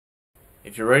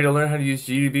If you're ready to learn how to use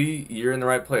GDB, you're in the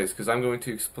right place because I'm going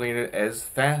to explain it as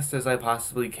fast as I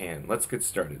possibly can. Let's get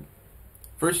started.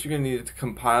 First, you're going to need to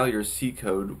compile your C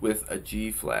code with a G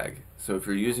flag. So if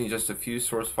you're using just a few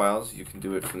source files, you can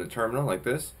do it from the terminal like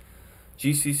this.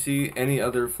 GCC, any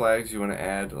other flags you want to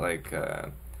add, like, I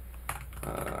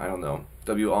don't know,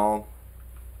 WALL,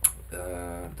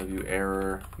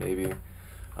 WError, maybe.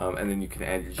 And then you can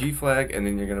add your G flag, and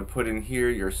then you're going to put in here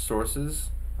your sources.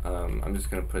 I'm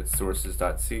just going to put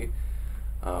sources.c,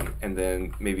 and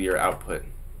then maybe your output,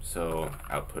 so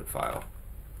output file.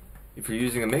 If you're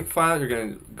using a makefile, you're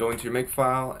going to go into your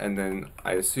makefile, and then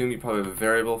I assume you probably have a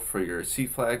variable for your C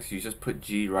flags. You just put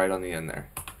G right on the end there.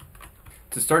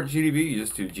 To start GDB, you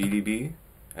just do GDB,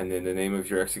 and then the name of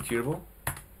your executable.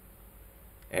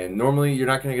 And normally you're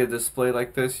not going to get a display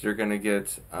like this. You're going to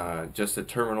get just a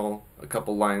terminal, a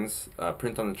couple lines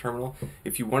print on the terminal.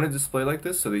 If you want a display like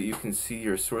this so that you can see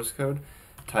your source code,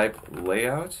 type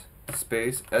layout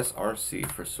space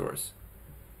src for source.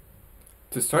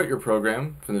 To start your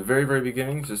program, from the very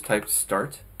beginning, just type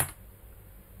start.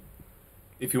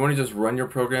 If you want to just run your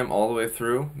program all the way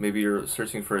through, maybe you're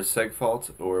searching for a seg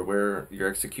fault or where your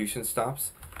execution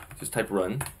stops, just type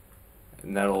run,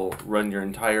 and that'll run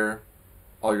your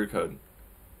all your code.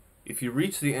 If you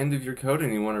reach the end of your code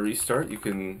and you want to restart, you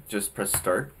can just press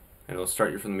start and it'll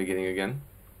start you from the beginning again.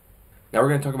 Now we're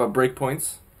going to talk about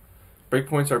breakpoints.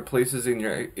 Breakpoints are places in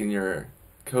your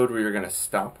code where you're going to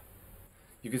stop.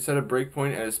 You can set a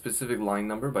breakpoint at a specific line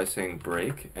number by saying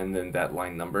break and then that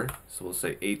line number. So we'll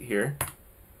say 8 here.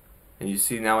 And you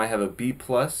see now I have a B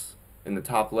plus in the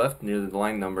top left near the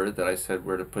line number that I said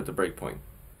where to put the breakpoint.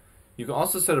 You can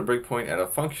also set a breakpoint at a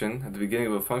function, at the beginning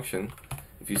of a function,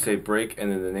 if you say break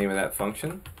and then the name of that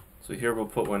function. So here we'll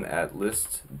put one at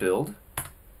list build.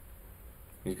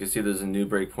 You can see there's a new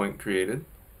breakpoint created.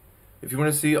 If you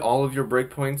want to see all of your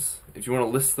breakpoints, if you want to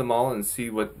list them all and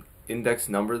see what index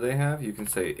number they have, you can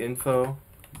say info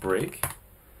break.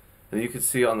 And you can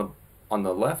see on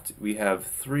the left we have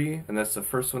 3, and that's the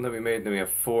first one that we made. Then we have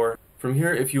 4. From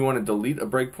here, if you want to delete a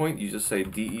breakpoint, you just say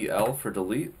del for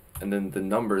delete, and then the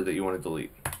number that you want to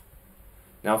delete.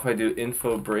 Now if I do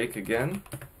info break again,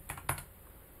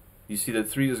 you see that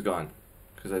 3 is gone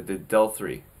because I did del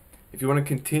 3. If you want to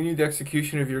continue the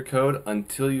execution of your code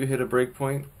until you hit a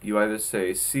breakpoint, you either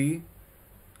say C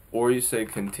or you say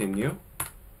continue.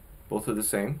 Both are the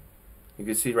same. You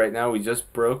can see right now we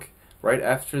just broke right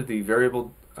after the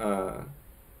variable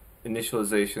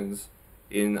initializations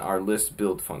in our list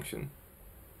build function.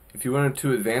 If you wanted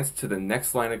to advance to the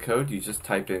next line of code, you just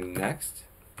type in next,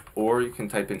 or you can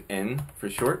type in N for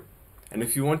short. And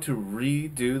if you want to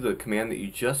redo the command that you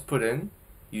just put in,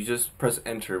 you just press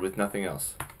enter with nothing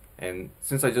else. And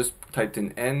since I just typed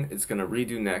in N, it's going to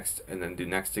redo next, and then do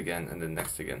next again, and then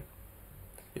next again.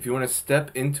 If you want to step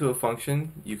into a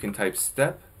function, you can type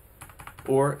step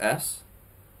or S,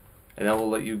 and that will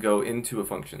let you go into a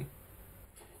function.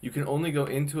 You can only go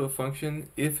into a function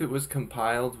if it was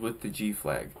compiled with the G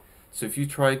flag. So if you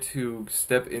try to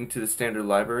step into the standard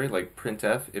library like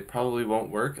printf, it probably won't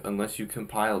work unless you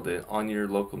compiled it on your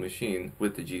local machine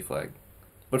with the G flag.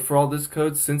 But for all this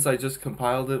code, since I just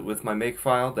compiled it with my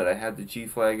makefile that I had the G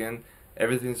flag in,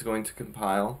 everything's going to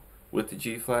compile with the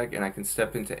G flag, and I can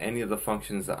step into any of the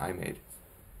functions that I made.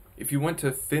 If you want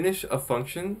to finish a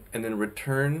function and then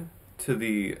return to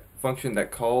the function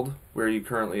that called where you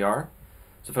currently are,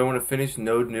 so if I want to finish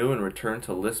node new and return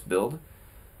to list build,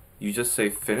 you just say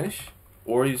finish,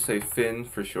 or you say fin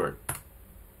for short,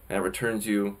 and it returns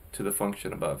you to the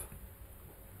function above.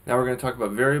 Now we're going to talk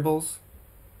about variables.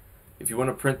 If you want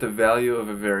to print the value of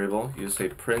a variable, you just say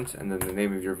print and then the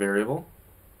name of your variable.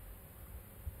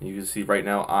 And you can see right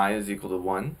now I is equal to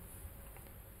 1.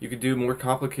 You could do more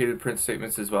complicated print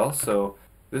statements as well. So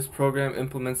this program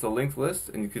implements a linked list,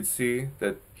 and you could see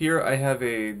that here I have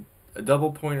a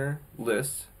double pointer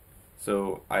list.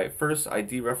 So first I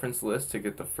dereference list to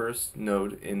get the first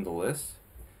node in the list.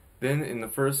 Then in the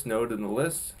first node in the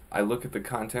list, I look at the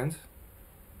content.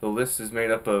 The list is made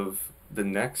up of the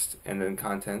next and then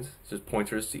content, just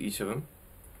pointers to each of them.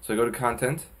 So I go to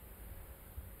content.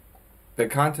 The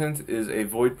content is a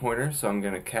void pointer, so I'm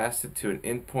going to cast it to an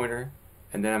int pointer,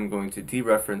 and then I'm going to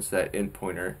dereference that int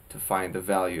pointer to find the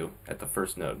value at the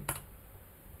first node.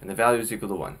 And the value is equal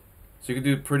to 1. So you can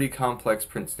do pretty complex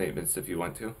print statements if you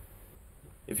want to.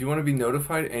 If you want to be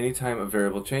notified anytime a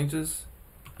variable changes,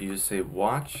 you just say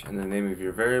watch and the name of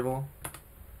your variable.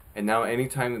 And now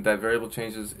anytime that variable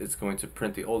changes, it's going to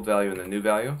print the old value and the new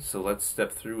value. So let's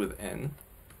step through with N.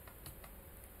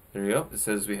 There you go. It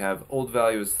says we have old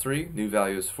value is 3, new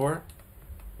value is 4.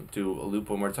 We'll do a loop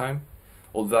one more time.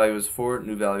 Old value is 4,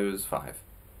 new value is 5.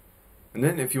 And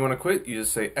then if you want to quit, you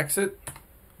just say exit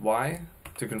Y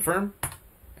to confirm,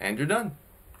 and you're done.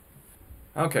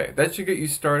 Okay, that should get you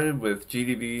started with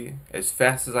GDB as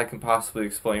fast as I can possibly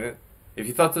explain it. If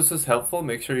you thought this was helpful,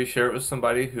 make sure you share it with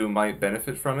somebody who might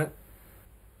benefit from it.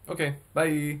 Okay,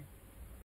 bye!